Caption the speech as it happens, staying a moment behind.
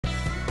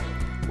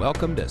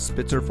Welcome to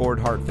Spitzer Ford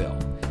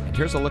Hartville, and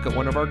here's a look at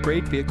one of our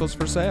great vehicles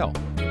for sale.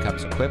 It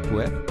comes equipped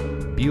with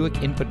Buick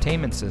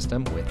infotainment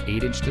system with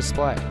 8-inch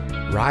display,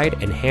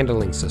 ride and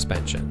handling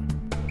suspension,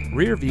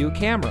 rear view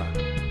camera,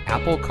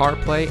 Apple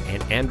CarPlay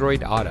and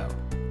Android Auto,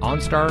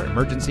 OnStar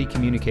emergency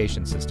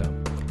communication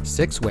system,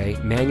 6-way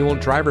manual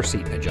driver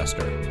seat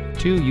adjuster,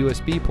 2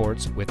 USB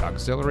ports with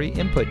auxiliary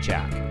input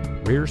jack,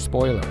 rear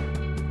spoiler,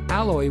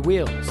 alloy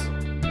wheels,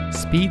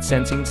 speed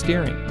sensing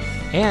steering,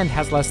 and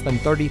has less than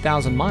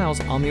 30,000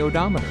 miles on the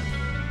odometer.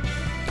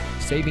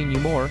 Saving you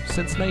more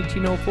since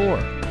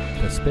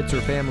 1904, the Spitzer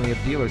family of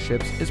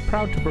dealerships is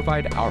proud to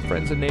provide our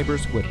friends and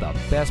neighbors with the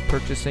best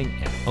purchasing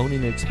and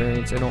owning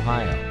experience in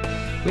Ohio.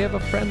 We have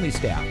a friendly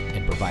staff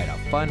and provide a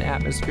fun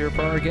atmosphere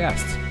for our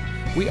guests.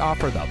 We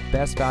offer the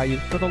best value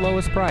for the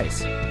lowest price.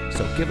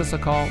 So give us a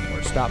call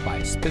or stop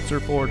by Spitzer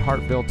Ford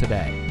Hartville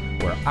today,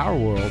 where our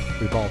world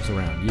revolves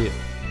around you.